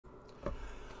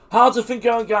How's the thing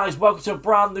going, guys? Welcome to a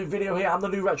brand new video here. I'm the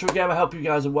new Retro Gamer. I hope you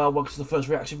guys are well. Welcome to the first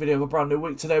reaction video of a brand new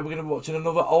week. Today we're going to be watching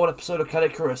another old episode of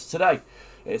Caddicarus. Today,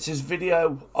 it's his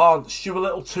video on Stuart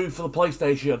Little 2 for the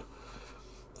PlayStation.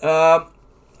 I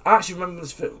actually remember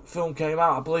this film came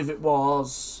out. I believe it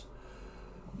was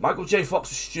Michael J. Fox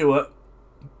was Stuart.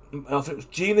 I think it was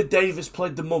Gina Davis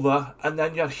played the mother, and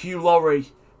then you had Hugh Laurie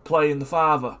playing the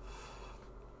father.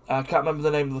 I can't remember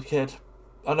the name of the kid.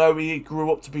 I know he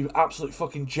grew up to be absolutely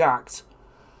fucking jacked.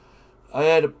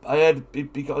 I heard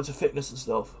he got into fitness and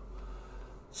stuff.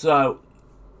 So,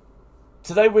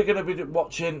 today we're going to be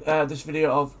watching this video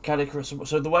of Caddicarus.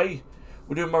 So the way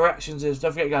we're doing my reactions is,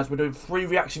 don't forget guys, we're doing 3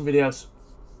 reaction videos.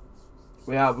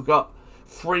 We've got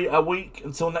 3 a week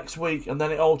until next week, and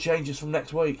then it all changes from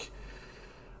next week.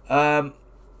 So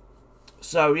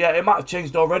yeah, it might have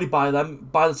changed already by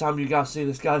the time you guys see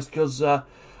this, guys, because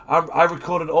I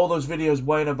recorded all those videos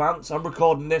way in advance. I'm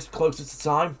recording this closer to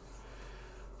time.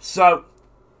 So,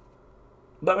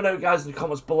 let me know, guys, in the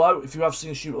comments below if you have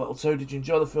seen Stuart Little 2. Did you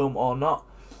enjoy the film or not?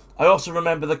 I also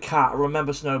remember the cat. I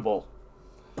remember Snowball.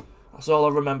 That's all I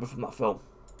remember from that film.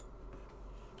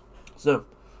 So,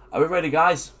 are we ready,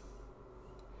 guys?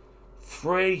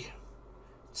 3,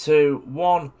 2,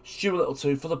 1. Stuart Little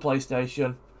 2 for the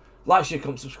PlayStation. Like, share,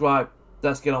 comment, subscribe.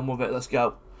 Let's get on with it. Let's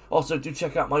go. Also, do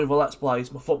check out my other Let's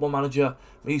Plays, my Football Manager,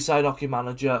 my Eastside Hockey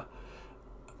Manager,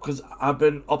 because I've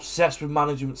been obsessed with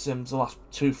management sims the last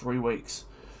 2-3 weeks.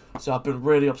 So I've been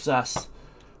really obsessed.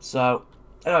 So,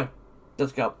 anyway,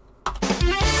 let's go.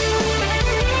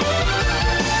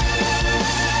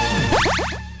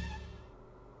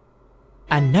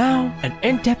 And now, an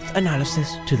in-depth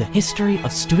analysis to the history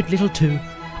of Stuart Little 2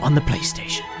 on the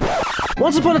PlayStation.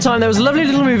 Once upon a time, there was a lovely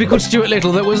little movie called Stuart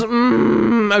Little that was,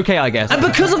 okay, I guess. And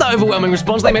because of that overwhelming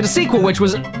response, they made a sequel, which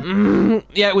was,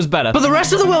 yeah, it was better. But the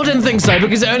rest of the world didn't think so,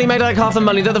 because it only made like half the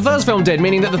money that the first film did,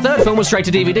 meaning that the third film was straight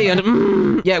to DVD,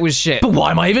 and, yeah, it was shit. But why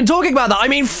am I even talking about that? I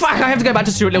mean, fuck, I have to go back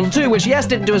to Stuart Little 2, which, yes,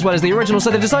 didn't do as well as the original, so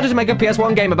they decided to make a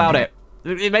PS1 game about it.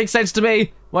 It makes sense to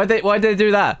me. Why'd they do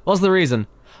that? What's the reason?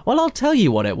 Well, I'll tell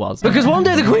you what it was. Because one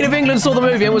day the Queen of England saw the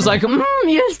movie and was like,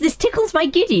 yes, this tickles my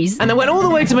giddies. And then went all the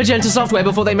way to Magenta Software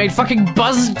before they made fucking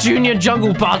Buzz Junior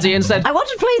Jungle Party and said, I want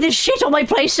to play this shit on my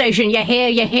PlayStation, you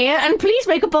hear, and please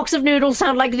make a box of noodles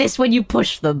sound like this when you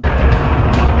push them.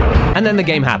 And then the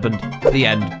game happened. The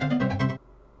end.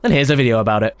 And here's a video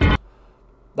about it.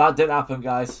 That didn't happen,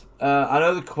 guys. I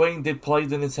know the Queen did play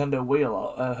the Nintendo Wii a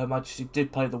lot. Her Majesty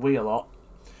did play the Wii a lot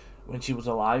when she was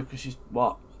alive, because she's,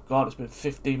 what? God, it's been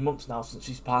 15 months now since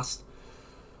she's passed.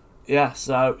 Yeah,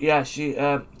 so, yeah, she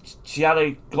had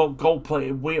a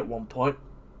gold-plated Wii at one point.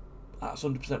 That's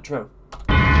 100% true.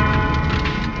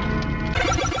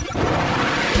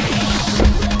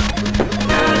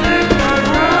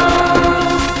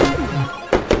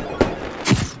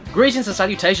 Greetings and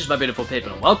salutations, my beautiful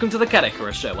people, and welcome to the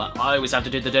Caddicarus show, where I always have to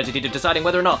do the dirty deed of deciding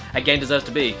whether or not a game deserves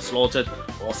to be slaughtered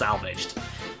or salvaged.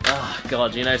 Oh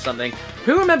god, you know something?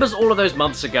 Who remembers all of those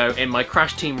months ago in my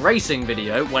Crash Team Racing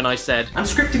video when I said, I'm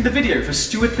scripting the video for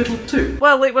Stuart Little 2.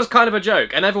 Well, it was kind of a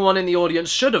joke, and everyone in the audience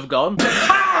should have gone.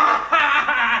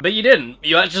 But you didn't.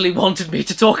 You actually wanted me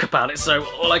to talk about it, so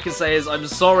all I can say is I'm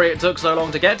sorry it took so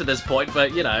long to get to this point,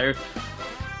 but you know.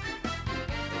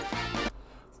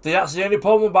 That's the only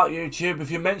problem about YouTube. If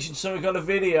you mention something on a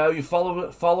video, your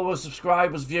followers,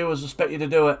 subscribers, viewers expect you to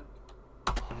do it.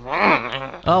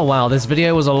 Oh wow, this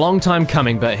video was a long time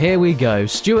coming, but here we go.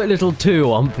 Stuart Little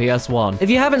 2 on PS1. If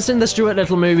you haven't seen the Stuart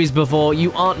Little movies before,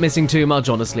 you aren't missing too much,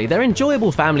 honestly. They're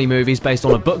enjoyable family movies based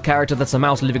on a book character that's a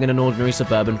mouse living in an ordinary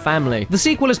suburban family. The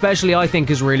sequel especially, I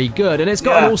think, is really good, and it's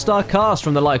got an all-star cast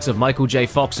from the likes of Michael J.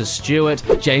 Fox as Stuart,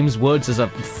 James Woods as a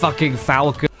fucking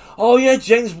falcon. Oh yeah,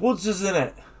 James Woods is in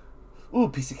it. Ooh,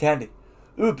 piece of candy.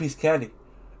 Ooh, piece of candy.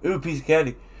 Ooh, piece of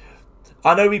candy.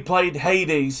 I know he played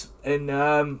Hades in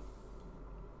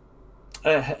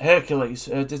Hercules,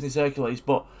 Disney's Hercules,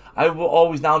 but I will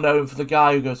always now know him for the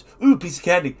guy who goes, ooh, piece of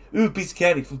candy,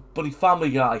 from bloody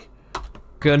Family Guy.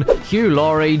 Hugh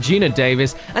Laurie, Gina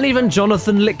Davis, and even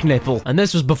Jonathan Licknipple. And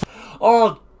this was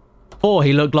before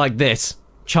he looked like this.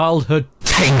 Childhood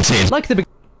tainted. Like the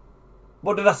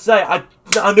What did I say?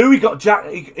 I knew he got jacked,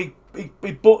 he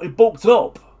bulked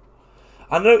up.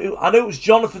 I know it was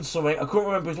Jonathan something. I couldn't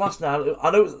remember his last name.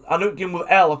 I know it began with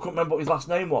L. I couldn't remember what his last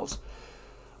name was.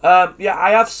 Yeah,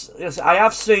 I have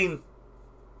seen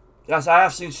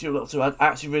Stuart Little 2. I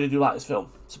actually really do like this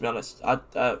film, to be honest.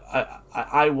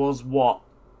 I was what,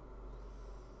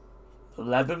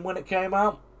 11 when it came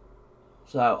out,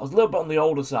 so I was a little bit on the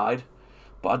older side.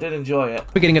 but I did enjoy it.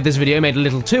 Beginning of this video made a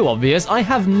little too obvious. I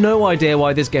have no idea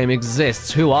why this game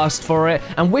exists, who asked for it,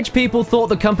 and which people thought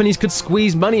the companies could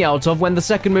squeeze money out of when the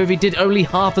second movie did only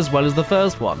half as well as the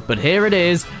first one. But here it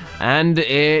is, and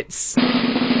it's...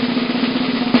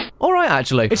 alright,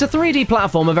 actually. It's a 3D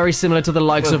platformer very similar to the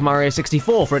likes of Mario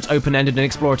 64 for its open-ended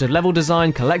and explorative level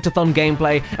design, collectathon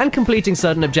gameplay, and completing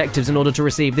certain objectives in order to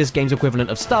receive this game's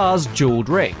equivalent of stars, jeweled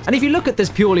rings. And if you look at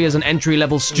this purely as an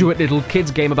entry-level Stuart Little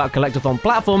kids game about collectathon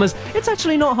platformers, it's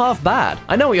actually not half bad.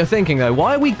 I know what you're thinking though,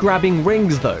 why are we grabbing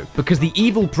rings though? Because the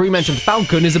evil pre-mentioned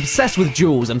Falcon is obsessed with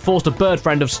jewels and forced a bird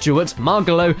friend of Stuart,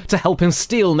 Margalo, to help him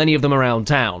steal many of them around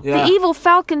town. Yeah. The evil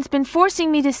Falcon's been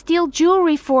forcing me to steal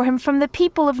jewelry for him from the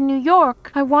people of New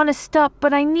York. I want to stop,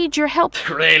 but I need your help.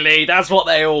 Really? That's what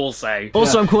they all say.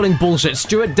 Also, I'm calling bullshit.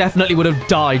 Stuart definitely would have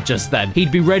died just then.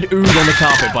 He'd be red ooze on the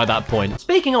carpet by that point.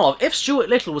 Speaking of, if Stuart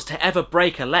Little was to ever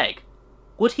break a leg,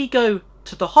 would he go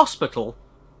to the hospital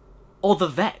or the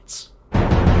vets?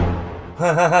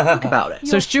 Think about it.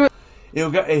 So Stuart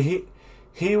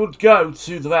He would go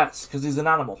to the vets because he's an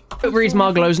animal. reads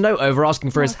Margalo's note over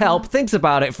asking for his help, thinks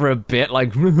about it for a bit,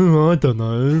 like, I don't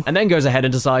know, and then goes ahead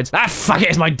and decides, fuck it,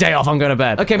 it's my day off, I'm going to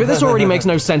bed. Okay, but this already makes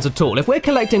no sense at all. If we're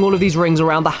collecting all of these rings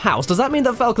around the house, does that mean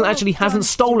that Falcon actually hasn't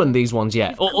stolen these ones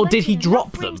yet? Or did he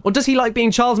drop them? Or does he like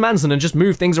being Charles Manson and just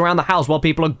move things around the house while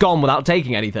people are gone without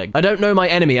taking anything? I don't know my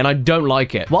enemy and I don't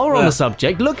like it. While we're on the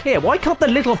subject, look here, why can't the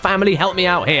little family help me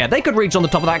out here? They could reach on the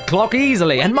top of that clock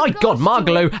easily, and my god,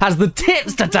 Margalo has the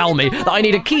tits to tell me that I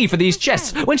need a key for these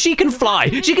chests when she can fly.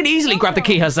 She can easily grab the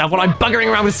key herself while I'm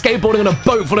buggering around with skateboarding on a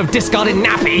boat full of discarded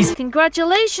nappies.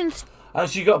 Congratulations. And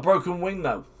she got a broken wing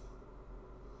though.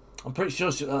 I'm pretty sure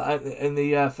in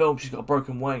the film she's got a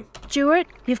broken wing. Stuart,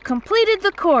 you've completed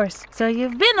the course, so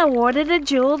you've been awarded a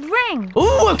jeweled ring.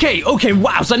 Ooh, okay,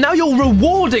 wow, so now you're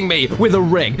rewarding me with a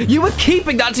ring. You were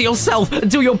keeping that to yourself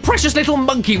until your precious little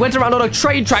monkey went around on a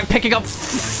train track picking up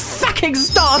fucking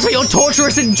stars for your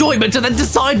torturous enjoyment to then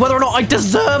decide whether or not I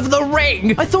deserve the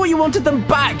ring. I thought you wanted them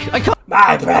back. I can't...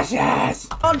 My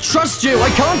precious! I can't trust you. I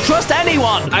can't trust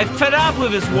anyone. I'm fed up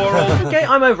with this world. Okay,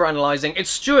 I'm overanalyzing. It's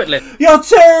Stuart Little. You're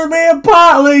tearing me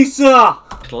apart, Lisa!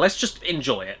 Let's just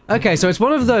enjoy it. Okay, so it's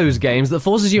one of those games that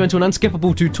forces you into an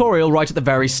unskippable tutorial right at the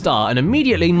very start, and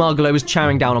immediately Margalo is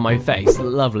chowing down on my face.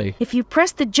 Lovely. If you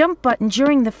press the jump button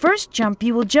during the first jump,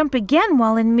 you will jump again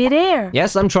while in midair.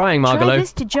 Yes, I'm trying, Margalo. Try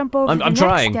this to jump over the I'm next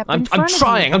trying. step I'm in front of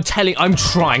trying. you. I'm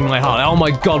trying my heart. Oh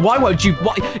my god, why won't you?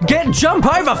 Jump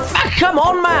over! Come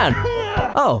on, man!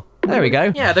 Oh, there we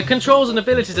go. Yeah, the controls and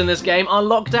abilities in this game are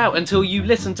locked out until you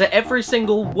listen to every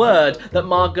single word that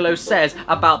Margalo says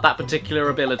about that particular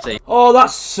ability. Oh,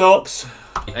 that sucks.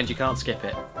 And you can't skip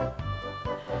it.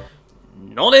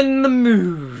 Not in the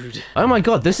mood. Oh my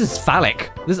god, this is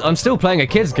phallic. I'm still playing a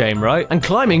kid's game, right? And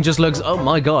climbing just looks, oh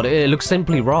my god, it looks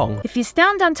simply wrong. If you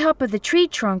stand on top of the tree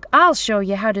trunk, I'll show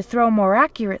you how to throw more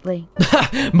accurately.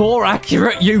 More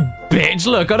accurate, you bitch.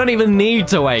 Look, I don't even need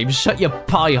to aim. Shut your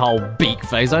pie hole, beak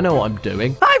face. I know what I'm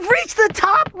doing. I've reached the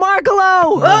top,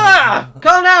 Margalo! Ah!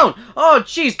 Calm down! Oh,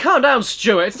 jeez, calm down,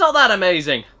 Stuart. It's not that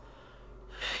amazing.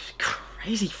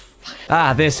 Crazy.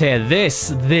 This here.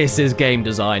 This is game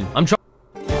design. I'm trying.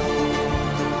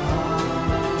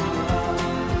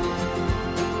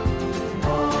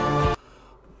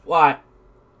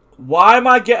 Why am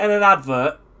I getting an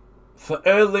advert for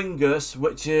Aer Lingus,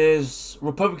 which is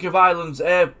Republic of Ireland's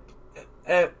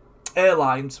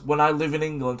airlines, when I live in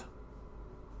England?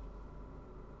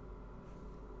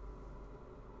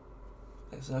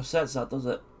 Makes no sense, that, does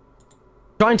it?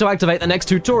 Trying to activate the next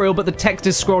tutorial, but the text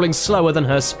is scrolling slower than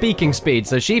her speaking speed,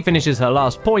 so she finishes her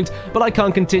last point, but I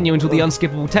can't continue until the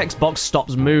unskippable text box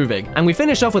stops moving. And we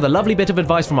finish off with a lovely bit of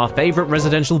advice from our favourite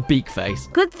residential beak face.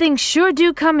 Good things sure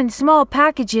do come in small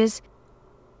packages.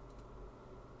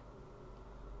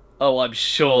 Oh, I'm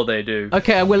sure they do.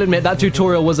 Okay, I will admit that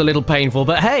tutorial was a little painful,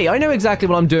 but hey, I know exactly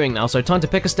what I'm doing now, so time to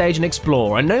pick a stage and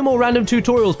explore, and no more random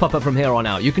tutorials pop up from here on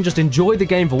out. You can just enjoy the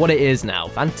game for what it is now.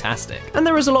 Fantastic. And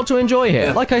there is a lot to enjoy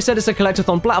here. Like I said, it's a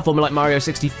collectathon platformer like Mario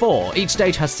 64. Each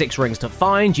stage has 6 rings to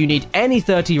find. You need any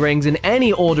 30 rings in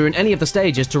any order in any of the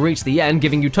stages to reach the end,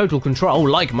 giving you total control,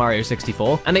 like Mario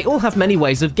 64. And they all have many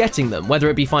ways of getting them, whether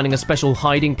it be finding a special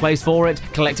hiding place for it,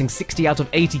 collecting 60 out of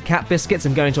 80 cat biscuits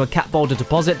and going to a cat bowl to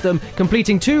deposit them, them,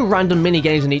 completing 2 random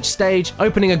mini-games in each stage,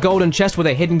 opening a golden chest with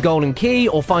a hidden golden key,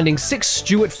 or finding 6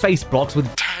 Stuart face blocks with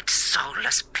dead,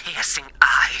 soulless, piercing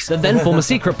eyes that then form a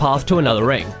secret path to another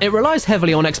ring. It relies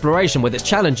heavily on exploration with its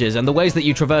challenges and the ways that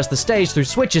you traverse the stage through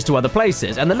switches to other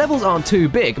places, and the levels aren't too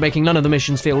big, making none of the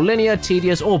missions feel linear,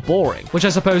 tedious, or boring, which I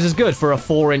suppose is good for a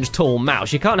 4-inch tall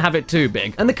mouse. You can't have it too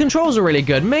big. And the controls are really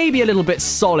good, maybe a little bit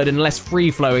solid and less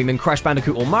free-flowing than Crash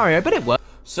Bandicoot or Mario, but it works.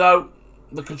 So,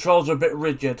 the controls are a bit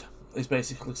rigid, he's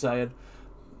basically saying.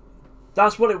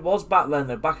 That's what it was back then,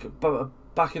 though.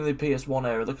 Back in the PS1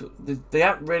 era. They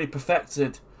hadn't really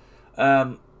perfected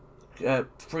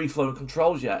free-flowing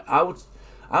controls yet.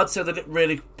 I'd say they didn't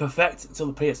really perfect it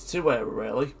until the PS2 era,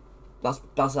 really.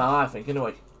 That's how I think,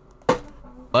 anyway.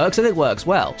 Works, and it works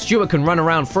well. Stuart can run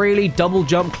around freely, double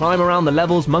jump, climb around the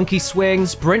levels, monkey swing,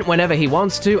 sprint whenever he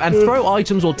wants to, and throw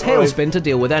items or tailspin to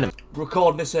deal with enemies.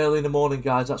 Recording this early in the morning,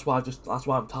 guys. That's why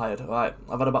I'm tired. Alright,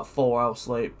 I've had about 4 hours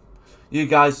sleep. You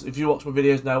guys, if you watch my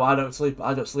videos, know I don't sleep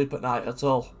at night at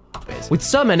all. With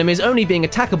some enemies only being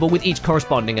attackable with each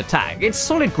corresponding attack. It's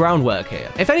solid groundwork here.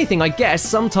 If anything, I guess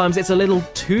sometimes it's a little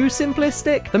too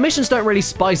simplistic. The missions don't really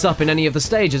spice up in any of the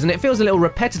stages, and it feels a little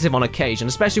repetitive on occasion,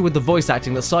 especially with the voice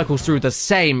acting that cycles through the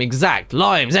same exact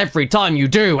lines every time you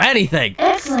do anything.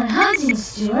 Excellent hunting,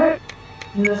 Stuart.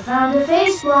 You have found a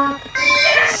face block.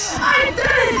 Yes, I did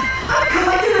it! I've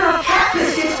collected enough cat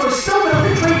biscuits for someone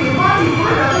to trade me money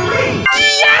for another ring.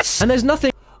 Yes! And there's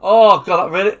nothing. Oh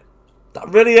god, that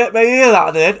really hit my ear,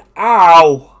 that did.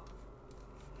 Ow!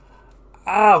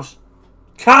 Ow!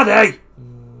 Caddy!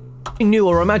 New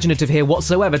or imaginative here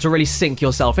whatsoever to really sink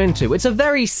yourself into. It's a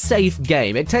very safe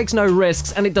game. It takes no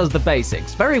risks and it does the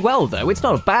basics. Very well though, it's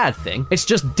not a bad thing. It's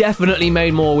just definitely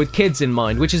made more with kids in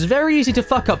mind, which is very easy to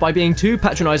fuck up by being too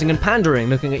patronizing and pandering,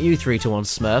 looking at you 3-to-1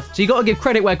 Smurf. So you gotta give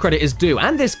credit where credit is due,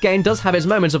 and this game does have its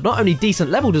moments of not only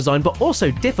decent level design but also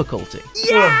difficulty.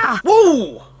 Yeah!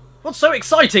 Whoa! What's so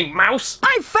exciting, Mouse?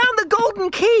 I found the golden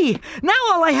key! Now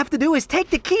all I have to do is take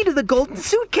the key to the golden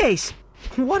suitcase.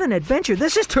 What an adventure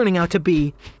this is turning out to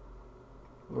be.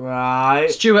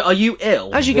 Right. Stuart, are you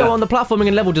ill? As you go on, the platforming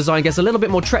and level design gets a little bit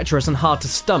more treacherous and hard to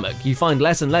stomach. You find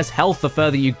less and less health the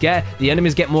further you get, the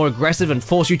enemies get more aggressive and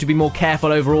force you to be more careful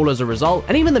overall as a result,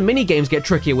 and even the mini-games get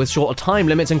trickier with shorter time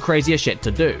limits and crazier shit to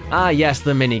do. Ah yes,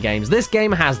 the mini-games. This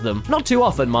game has them. Not too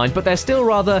often, mind, but they're still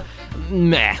rather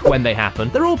meh when they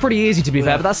happen. They're all pretty easy to be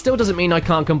fair, but that still doesn't mean I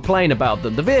can't complain about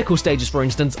them. The vehicle stages, for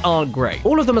instance, aren't great.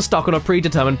 All of them are stuck on a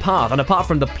predetermined path, and apart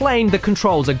from the plane, the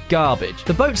controls are garbage.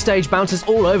 The boat stage bounces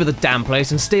all over the damn place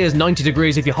and steers 90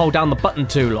 degrees if you hold down the button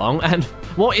too long, and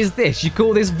what is this? You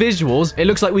call this visuals? It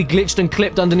looks like we glitched and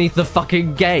clipped underneath the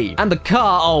fucking game. And the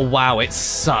car, oh wow, it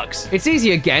sucks. It's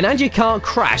easy again, and you can't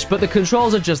crash, but the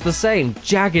controls are just the same,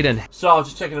 jagged and So I was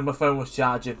just checking if my phone was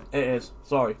charging. It is.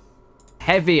 Sorry.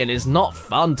 heavy and is not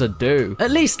fun to do.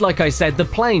 At least, like I said, the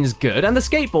plane's good and the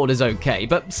skateboard is okay,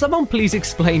 but someone please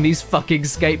explain these fucking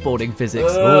skateboarding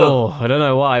physics. Oh, I don't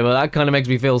know why, but that kind of makes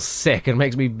me feel sick and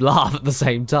makes me laugh at the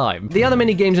same time. The other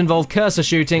mini-games involve cursor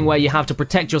shooting, where you have to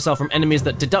protect yourself from enemies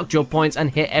that deduct your points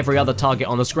and hit every other target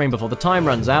on the screen before the time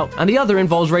runs out, and the other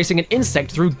involves racing an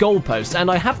insect through goalposts, and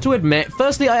I have to admit,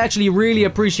 firstly, I actually really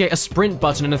appreciate a sprint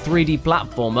button in a 3D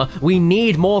platformer. We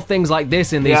need more things like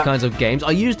this in these kinds of games.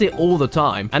 I used it all the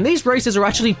time, and these races are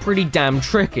actually pretty damn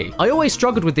tricky. I always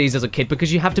struggled with these as a kid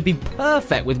because you have to be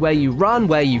perfect with where you run,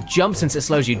 where you jump since it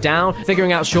slows you down,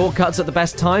 figuring out shortcuts at the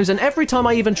best times, and every time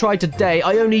I even tried today,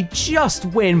 I only just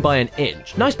win by an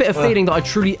inch. Nice bit of feeling that I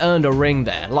truly earned a ring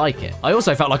there, like it. I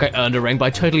also felt like I earned a ring by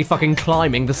totally fucking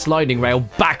climbing the sliding rail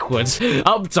backwards.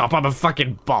 Up top, I'm a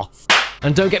fucking boss.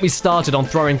 And don't get me started on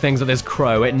throwing things at this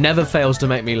crow, it never fails to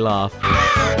make me laugh.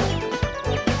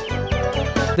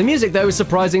 The music, though, is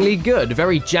surprisingly good.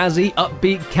 Very jazzy,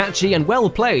 upbeat, catchy, and well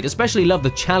played. Especially love the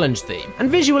challenge theme. And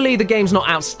visually, the game's not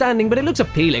outstanding, but it looks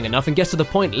appealing enough and gets to the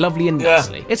point lovely and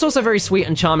nicely. It's also very sweet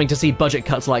and charming to see budget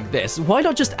cuts like this. Why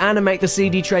not just animate the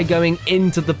CD tray going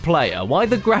into the player? Why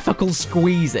the graphical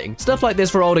squeezing? Stuff like this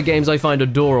for older games I find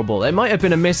adorable. It might have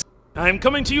been a miss. I'm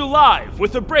coming to you live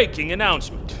with a breaking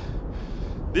announcement.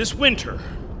 This winter,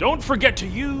 don't forget to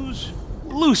use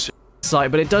Lucid.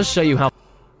 But it does show you how.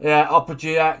 Yeah, Upper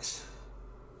GX.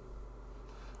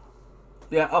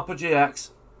 Yeah, Upper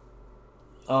GX.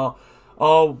 Oh,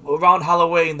 around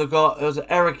Halloween they got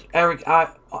Eric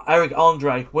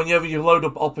Andre. Whenever you load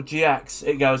up Upper GX,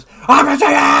 it goes Upper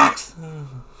GX.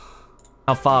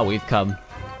 How far we've come.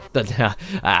 But,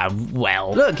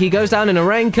 well. Look, he goes down in a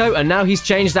raincoat and now he's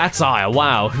changed attire.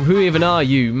 Wow, who even are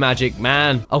you, magic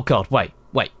man? Oh god, wait.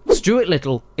 Stuart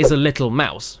Little is a little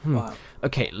mouse. Wow.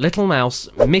 Okay, Little Mouse,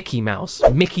 Mickey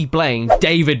Blaine,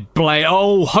 David Blaine.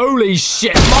 Oh, holy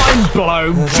shit, mind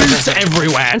blown, juice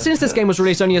everywhere. And since this game was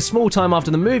released only a small time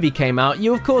after the movie came out,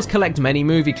 you of course collect many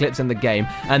movie clips in the game,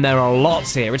 and there are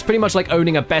lots here. It's pretty much like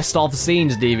owning a best of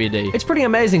scenes DVD. It's pretty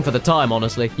amazing for the time,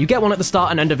 honestly. You get one at the start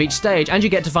and end of each stage, and you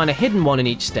get to find a hidden one in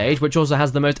each stage, which also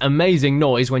has the most amazing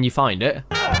noise when you find it.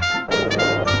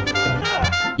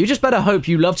 You just better hope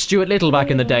you loved Stuart Little back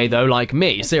in the day, though, like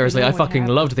me. Seriously, I fucking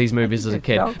loved these movies as a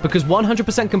kid, because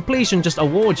 100% completion just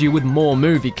awards you with more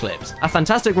movie clips. A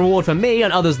fantastic reward for me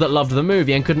and others that loved the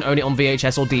movie and couldn't own it on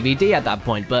VHS or DVD at that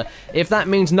point, but if that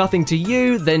means nothing to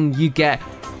you, then you get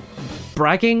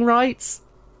bragging rights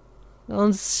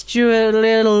on Stuart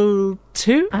Little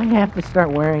 2? I have to start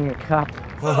wearing a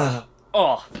cup.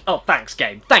 Oh, thanks,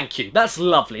 game. Thank you. That's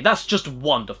lovely. That's just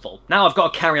wonderful. Now I've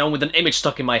got to carry on with an image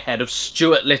stuck in my head of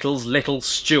Stuart Little's Little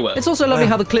Stuart. It's also lovely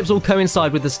how the clips all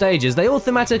coincide with the stages. They all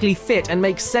thematically fit and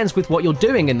make sense with what you're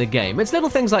doing in the game. It's little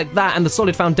things like that and the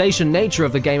solid foundation nature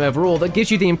of the game overall that gives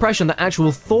you the impression that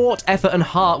actual thought, effort, and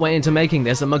heart went into making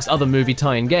this amongst other movie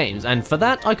tie-in games, and for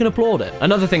that, I can applaud it.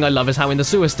 Another thing I love is how in the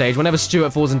sewer stage, whenever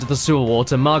Stuart falls into the sewer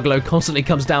water, Margalo constantly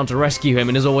comes down to rescue him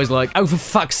and is always like, oh, for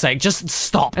fuck's sake, just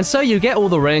stop. And so you get all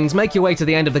the rings, make your way to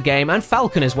the end of the game, and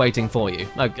Falcon is waiting for you.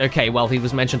 Okay, well, he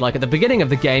was mentioned like at the beginning of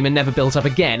the game and never built up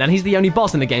again, and he's the only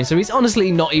boss in the game, so he's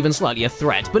honestly not even slightly a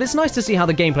threat, but it's nice to see how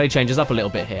the gameplay changes up a little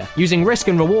bit here. Using risk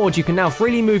and reward, you can now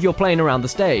freely move your plane around the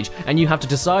stage, and you have to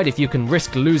decide if you can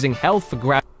risk losing health for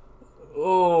grab.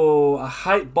 Oh, I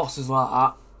hate bosses like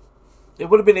that. It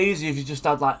would have been easy if you just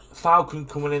had like Falcon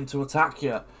coming in to attack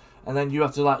you, and then you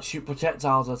have to like shoot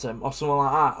projectiles at him or something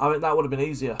like that. I think that would have been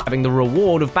easier. Having the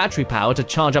reward of battery power to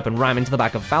charge up and ram into the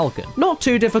back of Falcon. Not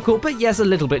too difficult, but yes, a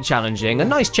little bit challenging. A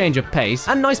nice change of pace,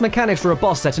 and nice mechanics for a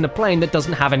boss set in a plane that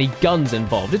doesn't have any guns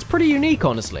involved. It's pretty unique,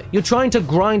 honestly. You're trying to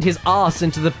grind his ass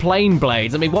into the plane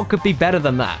blades. I mean, what could be better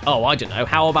than that? Oh, I don't know.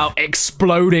 How about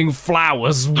exploding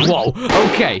flowers? Whoa.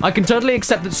 Okay, I can totally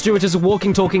accept that Stuart is a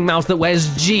walking, talking mouse that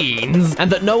wears jeans,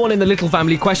 and that no one in the Little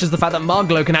family questions the fact that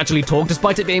Margalo can actually talk,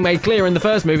 despite it being made clear in the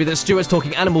first movie that Stuart's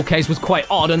talking animal case was quite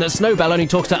odd, and that Snowbell only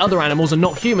talks to other animals and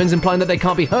not humans, implying that they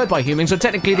can't be heard by humans, so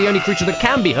technically the only creature that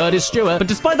can be heard is Stuart. But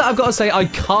despite that, I've got to say, I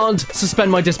can't suspend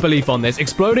my disbelief on this.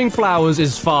 Exploding flowers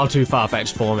is far too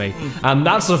far-fetched for me. And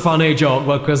that's a funny joke,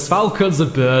 because Falcon's a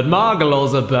bird,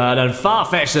 Margalo's a bird, and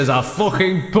Farfetch'd is a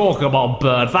fucking Pokemon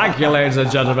bird. Thank you, ladies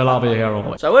and gentlemen, I'll be here all the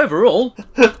way. So overall,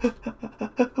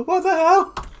 What the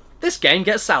hell? this game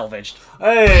gets salvaged.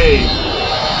 Hey!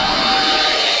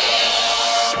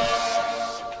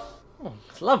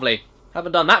 It's lovely.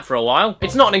 Haven't done that for a while.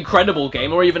 It's not an incredible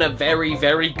game or even a very,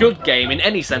 very good game in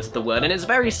any sense of the word, and it's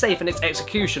very safe in its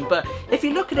execution, but if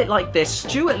you look at it like this,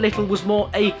 Stuart Little was more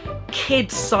a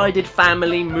kid-sided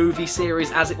family movie series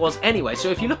as it was anyway, so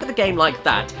if you look at the game like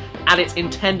that, at its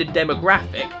intended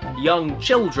demographic, young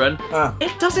children,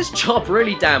 it does its job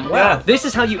really damn well. Yeah. This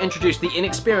is how you introduce the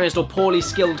inexperienced or poorly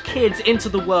skilled kids into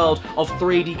the world of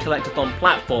 3D collectathon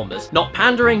platformers. Not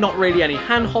pandering, not really any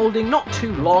hand-holding, not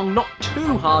too long, not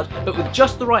too hard, but with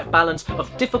just the right balance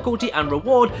of difficulty and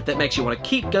reward that makes you want to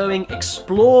keep going,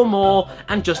 explore more,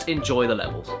 and just enjoy the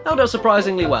levels. Held up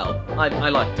surprisingly well. I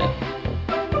liked it.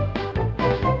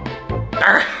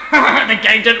 The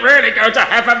game didn't really go to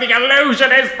heaven, the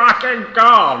illusion is fucking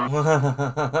gone!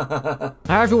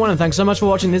 Hi everyone, and thanks so much for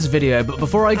watching this video, but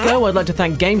before I go, I'd like to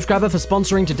thank GamesGrabber for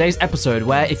sponsoring today's episode,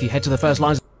 where if you head to the first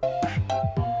lines...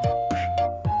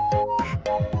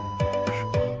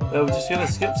 We're just gonna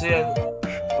skip to the end.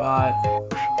 Bye.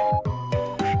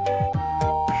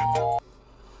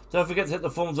 Don't forget to hit the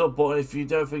thumbs up button. If you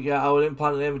don't forget, I will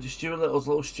implant the image of Stuart Little's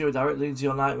Little Stuart directly into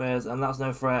your nightmares, and that's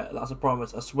no threat, that's a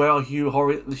promise. I swear on Hugh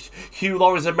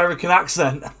Laurie's American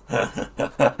accent.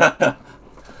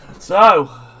 So,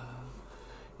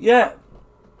 yeah,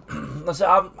 that's it.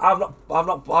 I've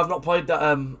not played that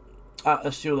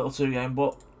a Stuart Little 2 game,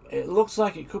 but it looks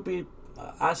like it could be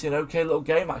actually an okay little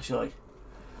game actually.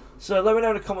 So let me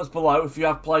know in the comments below if you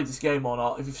have played this game or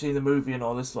not, if you've seen the movie and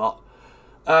all this lot.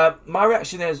 My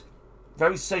reaction is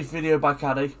very safe video by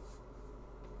Caddy.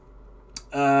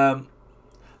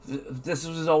 This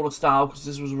was his older style because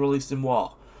this was released in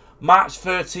what? March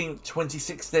 13th,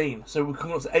 2016. So we're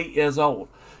coming up to 8 years old.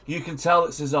 You can tell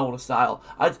it's his older style.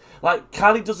 Like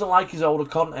Caddy doesn't like his older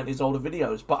content, his older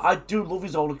videos, but I do love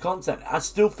his older content. I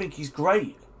still think he's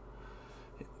great.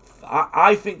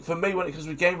 I think for me, when it comes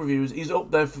to game reviews, he's up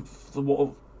there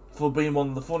for being one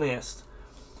of the funniest.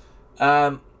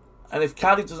 And if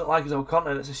Caddy doesn't like his own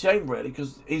content, it's a shame, really,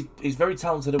 because he's very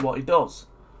talented at what he does.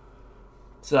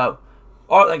 So,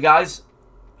 alright then, guys.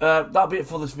 that'll be it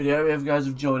for this video. If you guys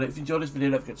have enjoyed it, if you enjoyed this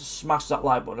video, don't forget to smash that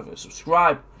like button and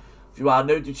subscribe. If you are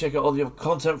new, do check out all the other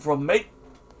content from me.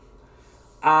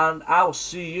 And I will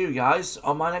see you guys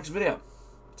on my next video.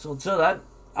 So until then,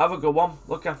 have a good one.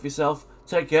 Look after yourself.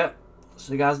 Take care.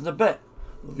 See you guys in a bit.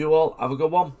 Love you all. Have a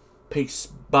good one. Peace.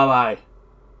 Bye-bye.